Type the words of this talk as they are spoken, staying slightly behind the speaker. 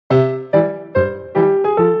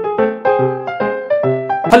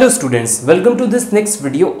Hello students, welcome to this next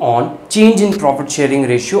video on change in profit sharing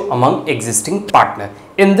ratio among existing partner.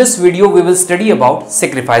 In this video we will study about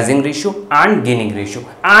sacrificing ratio and gaining ratio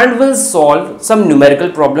and will solve some numerical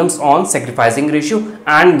problems on sacrificing ratio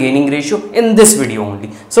and gaining ratio in this video only.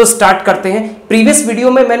 So start करते हैं. Previous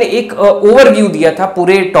video में मैंने एक overview दिया था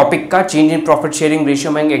पूरे topic का, change in profit sharing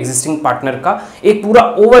ratio among existing partner का एक पूरा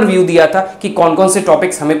ओवरव्यू दिया था कि कौन कौन से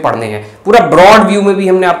टॉपिक्स हमें पढ़ने हैं. पूरा ब्रॉड व्यू में भी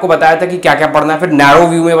हमने आपको बताया था कि क्या क्या पढ़ना है, फिर नैरो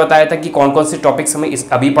व्यू में बताया था कि कौन कौन से टॉपिक्स हमें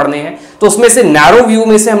अभी पढ़ने हैं. तो उसमें से नैरो व्यू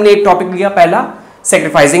में से हमने एक टॉपिक लिया पहला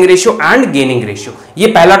sacrificing ratio and gaining ratio. ये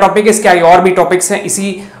पहला टॉपिक है, इसके आगे और भी टॉपिक्स हैं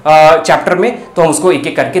इसी चैप्टर में, तो हम उसको एक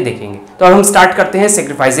एक करके देखेंगे. तो अब हम स्टार्ट करते हैं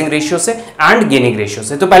सैक्रिफाइसिंग रेशियो से एंड गेनिंग रेशियो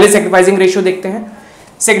से. तो पहले सैक्रिफाइसिंग रेशियो देखते हैं.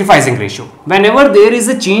 Sacrificing ratio, whenever there is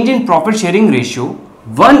a change in profit sharing ratio,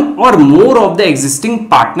 one और more of the existing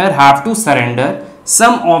partner have to surrender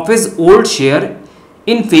some of his old share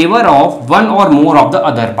in favour of one और more of the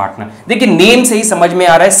other partner. देखिए name से ही समझ में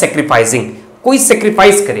आ रहा है sacrificing. कोई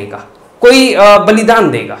sacrifice करेगा, कोई बलिदान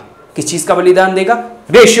देगा. किस चीज का बलिदान देगा?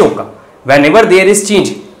 रेशियो का. व्हेनेवर देयर इज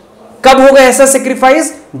चेंज, कब होगा ऐसा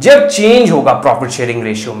सैक्रिफाइस? जब चेंज होगा प्रॉफिट शेयरिंग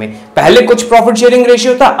रेशियो में. पहले कुछ प्रॉफिट शेयरिंग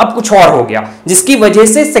रेशियो था, अब कुछ और हो गया, जिसकी वजह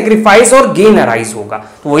से सैक्रिफाइस और गेन अराइज होगा.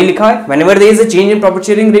 तो वही लिखा है, whenever there is a change in profit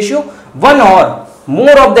sharing ratio, one और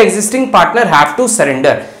more of the existing partner have to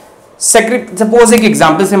surrender. Suppose एक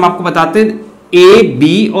एग्जांपल से हम आपको बताते हैं, ए,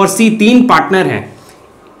 बी और सी तीन पार्टनर हैं.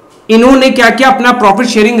 इन्होंने क्या किया, अपना प्रॉफिट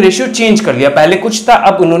शेयरिंग रेशियो चेंज कर लिया. पहले कुछ था,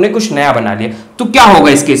 अब उन्होंने कुछ नया बना लिया. तो क्या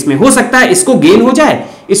होगा इस केस में? हो सकता है इसको गेन हो जाए,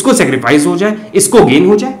 इसको सैक्रिफाइस हो जाए, इसको गेन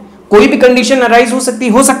हो जाए. कोई भी कंडीशन अराइज हो सकती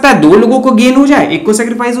है. हो सकता है दो लोगों को गेन हो जाए, एक को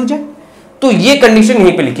सैक्रिफाइस हो जाए. तो ये कंडीशन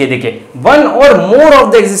यहीं पे लिखी है. देखिए, वन और more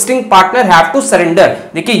of the existing partner have to surrender.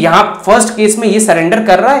 देखिए यहां फर्स्ट केस में ये सरेंडर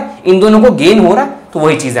कर रहा है, इन दोनों को गेन हो रहा है, तो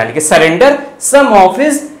वही चीज है. लिखिए surrender some of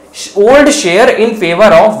his old share in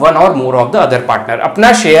favour of one और more of the other partner.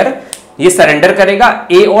 अपना शेयर ये सरेंडर करेगा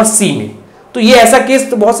ए और सी में. तो ये ऐसा केस,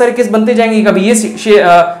 तो बहुत सारे केस बनते जाएंगे. कभी ये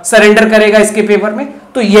सरेंडर करेगा इसके फेवर में,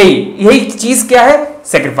 तो यही चीज क्या है?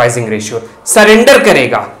 Sacrificing ratio. सरेंडर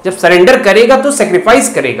करेगा, जब सरेंडर करेगा तो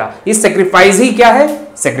सैक्रिफाइस करेगा. ये सैक्रिफाइस ही क्या है?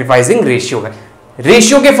 सैक्रिफाइसिंग रेशियो है.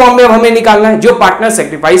 रेशियो के फॉर्म में अब हमें निकालना है. जो पार्टनर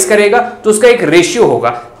सैक्रिफाइस करेगा तो उसका एक रेशियो होगा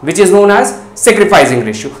which is known as sacrificing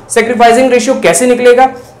ratio. Sacrificing ratio कैसे निकलेगा?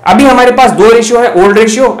 अभी हमारे पास दो रेशियो है, old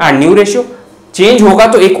ratio and new ratio. Change होगा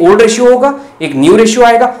तो एक ओल्ड रेशियो होगा, एक न्यू रेशियो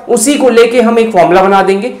आएगा. उसी को लेके हम एक फॉर्मूला बना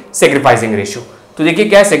देंगे सैक्रिफाइसिंग रेशियो. तो देखिए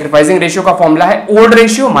क्या है, सैक्रिफाइसिंग रेशियो का फॉर्मूला है old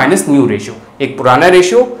ratio minus new ratio. एक पुराना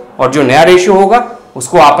रेशियो और जो नया रेशियो होगा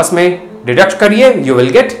उसको आपस में डिडक्ट करिए, you will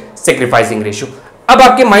get sacrificing ratio. अब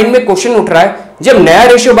आपके माइंड में क्वेश्चन उठ रहा है, जब नया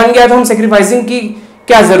रेशियो बन गया तो हम सैक्रिफाइसिंग की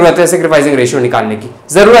क्या जरूरत है? सैक्रिफाइसिंग रेशियो निकालने की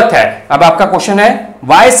जरूरत है. अब आपका क्वेश्चन है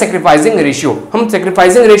व्हाई सैक्रिफाइसिंग रेशियो? हम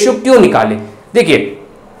सैक्रिफाइसिंग रेशियो क्यों निकालें? देखिए,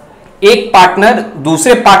 एक पार्टनर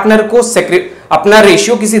दूसरे पार्टनर को अपना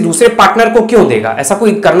रेशियो किसी दूसरे पार्टनर को क्यों देगा? ऐसा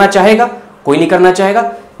कोई करना चाहेगा? कोई नहीं करना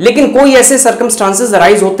चाहेगा. लेकिन कोई ऐसे सर्कमस्टांसेस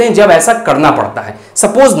अराइज होते हैं जब ऐसा करना पड़ता है.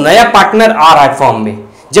 सपोज नया पार्टनर आ रहा है फर्म में.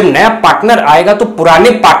 जब नया पार्टनर आएगा तो पुराने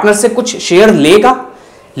पार्टनर से कुछ शेयर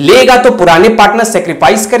लेगा तो पुराने पार्टनर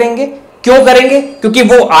सैक्रिफाइस करेंगे. क्यों करेंगे? क्योंकि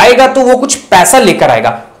वो आएगा तो वो कुछ पैसा लेकर आएगा,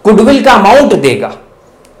 गुडविल का अमाउंट देगा.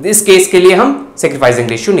 इस केस के लिए हम सैक्रिफाइसिंग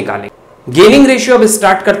रेशियो निकालेंगे. गेनिंग रेशियो अब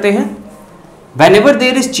स्टार्ट करते हैं. Whenever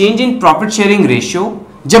there is change in profit sharing ratio,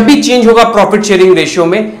 जब भी चेंज होगा प्रॉफिट शेयरिंग रेशियो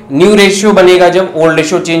में, न्यू रेशियो बनेगा. जब ओल्ड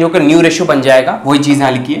रेशियो चेंज होकर न्यू रेशियो बन जाएगा, वही चीज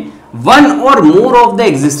यहां लिखी है. वन और more of the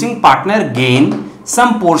existing partner gain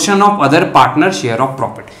some portion of other partner share of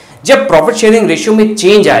profit. जब प्रॉफिट शेयरिंग रेशियो में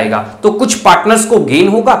चेंज आएगा तो कुछ पार्टनर्स को गेन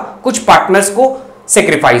होगा, कुछ पार्टनर्स को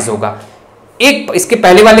सैक्रिफाइस होगा. एक इसके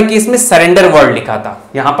पहले वाले केस में सरेंडर वर्ड लिखा था,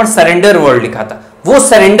 यहां पर सरेंडर वर्ड लिखा था. वो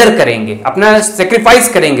सरेंडर करेंगे, अपना सैक्रिफाइस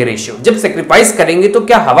करेंगे रेशियो. जब सैक्रिफाइस करेंगे तो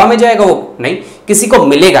क्या हवा में जाएगा? वो नहीं, किसी को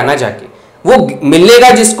मिलेगा ना जाके. वो मिलेगा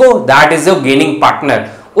जिसको, that is your gaining partner.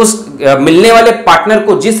 उस मिलने वाले पार्टनर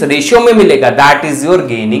को जिस रेशियो में मिलेगा, that is your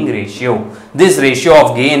gaining ratio. This ratio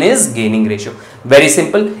of gain is gaining ratio. Very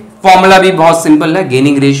simple. Formula भी बहुत सिंपल है.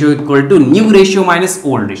 Gaining ratio equal to new ratio minus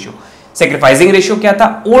old ratio. Sacrificing ratio क्या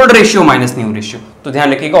था? Old ratio minus new ratio. तो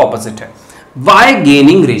ध्यान रखिएगा opposite है. Y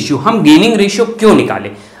gaining ratio? हम गेनिंग रेशियो क्यों निकाले?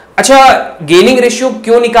 अच्छा, गेनिंग रेशियो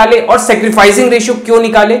क्यों निकाले और सैक्रिफाइसिंग रेशियो क्यों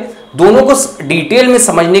निकाले? दोनों को डिटेल में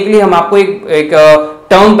समझने के लिए हम आपको एक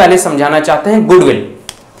टर्म पहले समझाना चाहते हैं, गुडविल.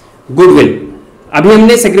 अभी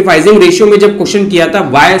हमने सैक्रिफाइसिंग रेशियो में जब क्वेश्चन किया था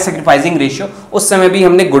वाई सैक्रिफाइसिंग रेशियो, उस समय भी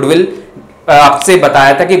हमने गुडविल आपसे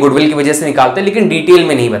बताया था कि गुडविल की वजह से निकालते हैं, लेकिन डिटेल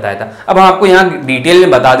में नहीं बताया था. अब हम आपको यहां डिटेल में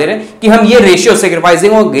बता दे रहे हैं कि हम ये रेशियो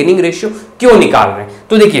सैक्रिफाइसिंग और गेनिंग रेशियो क्यों निकाल रहे हैं.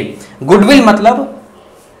 तो देखिए, गुडविल मतलब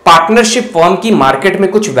पार्टनरशिप फर्म की मार्केट में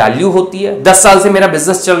कुछ वैल्यू होती है, 10 साल से मेरा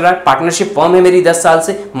बिजनेस चल रहा है, पार्टनरशिप फर्म है मेरी 10 साल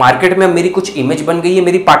से, मार्केट में मेरी कुछ इमेज बन गई है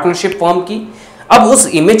मेरी पार्टनरशिप फर्म की। अब उस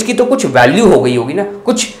इमेज की तो कुछ वैल्यू हो गई होगी ना,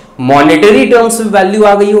 कुछ मॉनेटरी टर्म्स में वैल्यू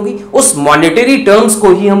आ गई होगी, उस मॉनेटरी टर्म्स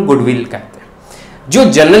को ही हम गुडविल कहते हैं। जो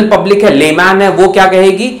जनरल पब्लिक है, लेमैन है, वो क्या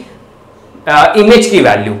कहेगी, इमेज की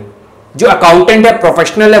वैल्यू। जो अकाउंटेंट है,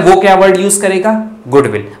 प्रोफेशनल है, वो क्या वर्ड यूज करेगा,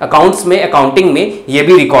 गुडविल। अकाउंट्स में, अकाउंटिंग में ये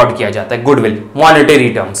भी रिकॉर्ड किया जाता है गुडविल, मॉनेटरी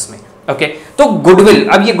टर्म्स में। ओके, तो गुडविल,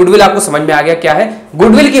 अब ये गुडविल आपको समझ में आ गया क्या है।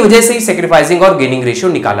 गुडविल की वजह से ही सैक्रिफाइसिंग और गेनिंग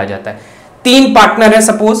रेशियो निकाला जाता है। 3 पार्टनर है,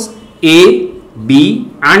 सपोज ए, बी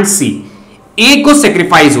एंड सी। ए को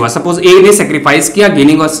सेक्रीफाइस हुआ, सपोज ए ने सेक्रीफाइस किया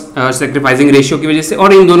गेनिंग और सेक्रीफाइसिंग रेशियो की वजह से,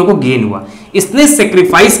 और इन दोनों को गेन हुआ। इसने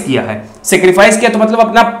सेक्रीफाइस किया है, सेक्रीफाइस किया तो मतलब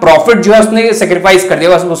अपना प्रॉफिट जो है उसने सेक्रीफाइस कर दिया,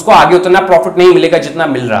 उसको आगे उतना प्रॉफिट नहीं मिलेगा जितना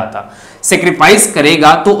मिल रहा था। सेक्रीफाइस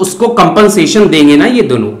करेगा तो उसको कंपनसेशन देंगे ना, ये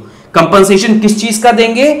दोनों कंपनसेशन किस चीज का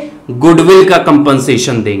देंगे, गुडविल का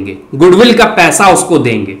कंपनसेशन देंगे, गुडविल का पैसा उसको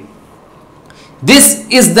देंगे।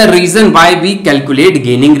 This is the reason why we calculate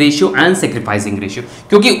gaining ratio and sacrificing ratio,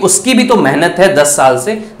 क्योंकि उसकी भी तो मेहनत है 10 साल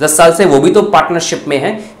से वो भी तो पार्टनरशिप में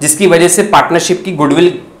है, जिसकी वजह से पार्टनरशिप की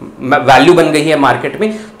गुडविल वैल्यू बन गई है मार्केट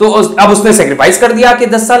में। तो अब उसने सेक्रीफाइस कर दिया कि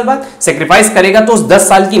 10 साल बाद सेक्रीफाइस करेगा तो उस 10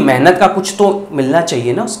 साल की मेहनत का कुछ तो मिलना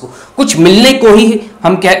चाहिए ना उसको, कुछ मिलने को ही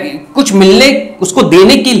हम क्या, कुछ मिलने उसको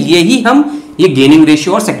देने के लिए ही हम ये गेनिंग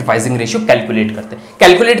रेशियो और सेक्रीफाइसिंग रेशियो कैलकुलेट करते हैं।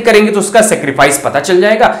 कैलकुलेट करेंगे तो उसका सेक्रीफाइस पता चल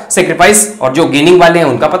जाएगा, सेक्रीफाइस और जो गेनिंग वाले हैं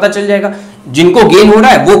उनका पता चल जाएगा। जिनको गेन हो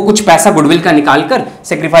रहा है वो कुछ पैसा गुडविल का निकाल कर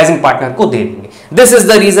सेक्रीफाइसिंग पार्टनर को दे देंगे। This is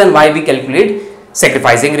the reason why we calculate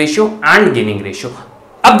sacrificing ratio and gaining ratio.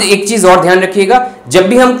 अब एक चीज और ध्यान रखिएगा, जब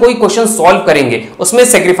भी हम कोई क्वेश्चन सॉल्व करेंगे उसमें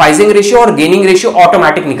सेक्रीफाइसिंग रेशियो और गेनिंग रेशियो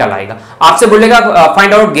ऑटोमेटिक निकल आएगा। आपसे बोलेगा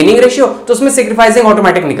फाइंड आउट गेनिंग रेशियो, तो उसमें सेक्रीफाइसिंग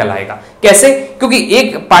ऑटोमेटिक निकल आएगा। कैसे? क्योंकि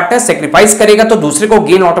एक पार्टनर सेक्रीफाइस करेगा तो दूसरे को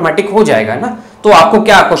गेन ऑटोमेटिक हो जाएगा ना। तो आपको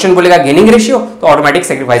क्या क्वेश्चन बोलेगा गेनिंग रेशियो, तो ऑटोमेटिक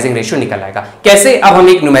सेक्रीफाइसिंग रेशियो निकल आएगा। कैसे? अब हम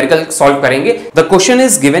एक न्यूमेरिकल सॉल्व करेंगे। The question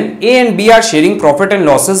is given A and B are sharing profit and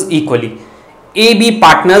losses equally. A B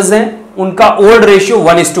partners हैं, उनका ओल्ड रेशियो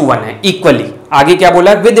 1:1 है, इक्वली। आगे क्या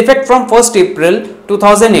बोला, with effect from 1 April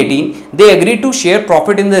 2018 they agree to share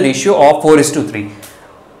profit in the ratio of 4:3।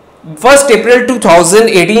 1 अप्रैल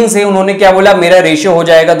 2018 से उन्होंने क्या बोला, मेरा रेशियो हो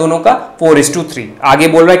जाएगा दोनों का 4:3। आगे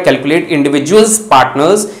बोल रहा है कैलकुलेट इंडिविजुअल्स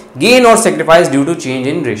पार्टनर्स गेन और sacrifice due to change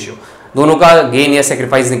in ratio. दोनों का गेन या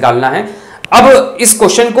सेक्रीफाइस निकालना है। अब इस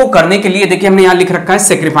क्वेश्चन को करने के लिए देखिए हमने यहां लिख रखा है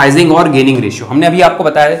सेक्रीफाइसिंग और गेनिंग रेशियो। हमने अभी आपको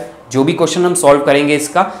बताया जो भी क्वेश्चन हम सॉल्व करेंगे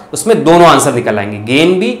इसका, उसमें दोनों आंसर निकल आएंगे,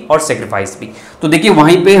 गेन भी और सेक्रीफाइस भी। तो देखिए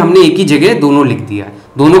वहीं पे हमने एक ही जगह दोनों लिख दिया है।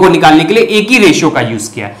 दोनों को निकालने के लिए एक ही रेशियो का यूज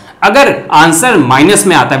किया है। अगर आंसर माइनस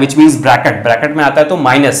में आता है, विच मींस ब्रैकेट में आता है तो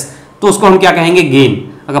माइनस, तो उसको हम क्या कहेंगे,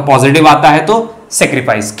 गेन। अगर पॉजिटिव आता है तो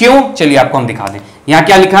सेक्रीफाइस। क्यों? चलिए आपको हम दिखा दें। यहां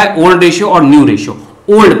क्या लिखा है, ओल्ड रेशियो और न्यू रेशियो।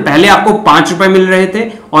 ओल्ड, पहले आपको 5 रुपए मिल रहे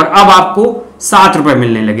थे और अब आपको 7 रुपए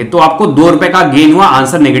मिलने लगे, तो आपको 2 रुपए का गेन हुआ,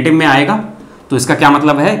 आंसर नेगेटिव में आएगा। तो इसका क्या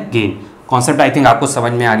मतलब है, गेन। कॉन्सेप्ट आई थिंक आपको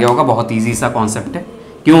समझ में आ गया होगा, बहुत इजी सा कॉन्सेप्ट है।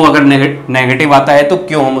 क्यों अगर नेगेटिव आता है तो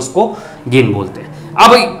क्यों हम उसको गेन बोलते हैं।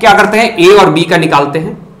 अब क्या करते हैं, ए और बी का निकालते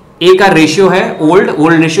हैं। ए का रेशियो है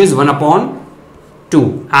old ratio is 1/2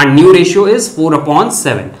 and new ratio is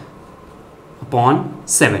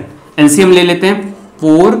 4/7। LCM ले लेते हैं,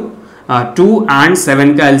 4 2 एंड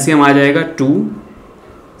 7 का एलसीएम आ जाएगा 2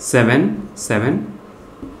 7 7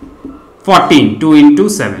 14, 2 into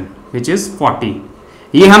 7 विच इज 40।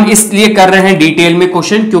 ये हम इसलिए कर रहे हैं डिटेल में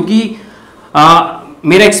क्वेश्चन, क्योंकि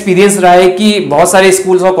मेरा एक्सपीरियंस रहा है कि बहुत सारे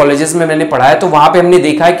स्कूल्स और कॉलेजेस में मैंने पढ़ा है, तो वहां पे हमने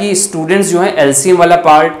देखा है कि स्टूडेंट्स जो है एलसीएम वाला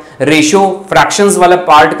पार्ट, रेशियो, फ्रैक्शंस वाला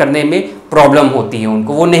पार्ट करने में प्रॉब्लम होती है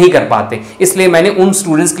उनको, वो नहीं कर पाते। इसलिए मैंने उन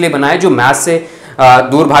स्टूडेंट्स के लिए बनाया जो मैथ से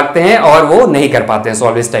दूर भागते हैं और वो नहीं कर पाते हैं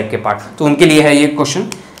सॉल्व इस टाइप के पार्ट, तो उनके लिए है ये क्वेश्चन।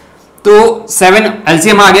 तो 7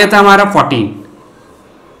 एलसीएम आ गया था हमारा 14,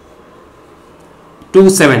 2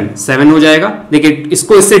 7 हो जाएगा। देखिए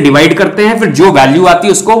इसको इससे डिवाइड करते हैं, फिर जो वैल्यू आती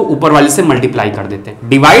है उसको ऊपर वाले से मल्टीप्लाई कर देते हैं,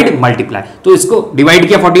 डिवाइड मल्टीप्लाई। तो इसको डिवाइड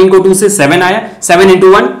किया 14 को 2 से, 7 आया, 7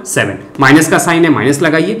 into 1 7, माइनस का साइन है माइनस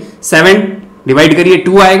लगाइए, 7 डिवाइड करिए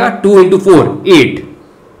 2 आएगा, 2 into 4 8,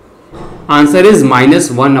 आंसर इज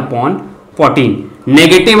 -1/14।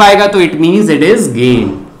 नेगेटिव आएगा तो it means it is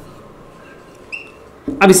gain.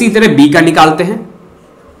 अब इसी तरह बी का निकालते हैं।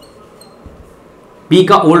 बी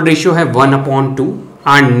का ओल्ड रेशियो है 1/2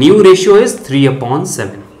 and new ratio is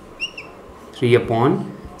 3/7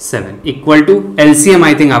 equal to LCM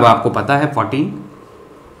I think अब आपको पता है 14।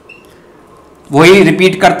 वही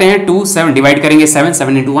रिपीट करते हैं, 2 7 डिवाइड करेंगे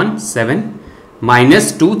 7 into 1 7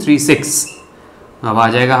 -2 3 6, अब आ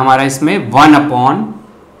जाएगा हमारा इसमें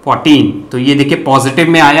 1/14। तो ये देखिए पॉजिटिव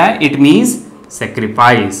में आया है, इट मींस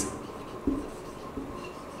सेक्रीफाइस,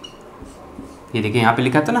 ये देखिए यहां पे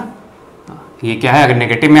लिखा था ना, ये क्या है, अगर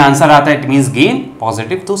नेगेटिव में आंसर आता है इट मींस गेन,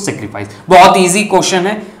 पॉजिटिव तो सेक्रीफाइस। बहुत इजी क्वेश्चन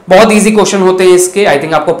है, बहुत इजी क्वेश्चन होते हैं इसके। आई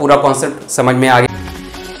थिंक आपको पूरा कॉन्सेप्ट समझ में आ गया।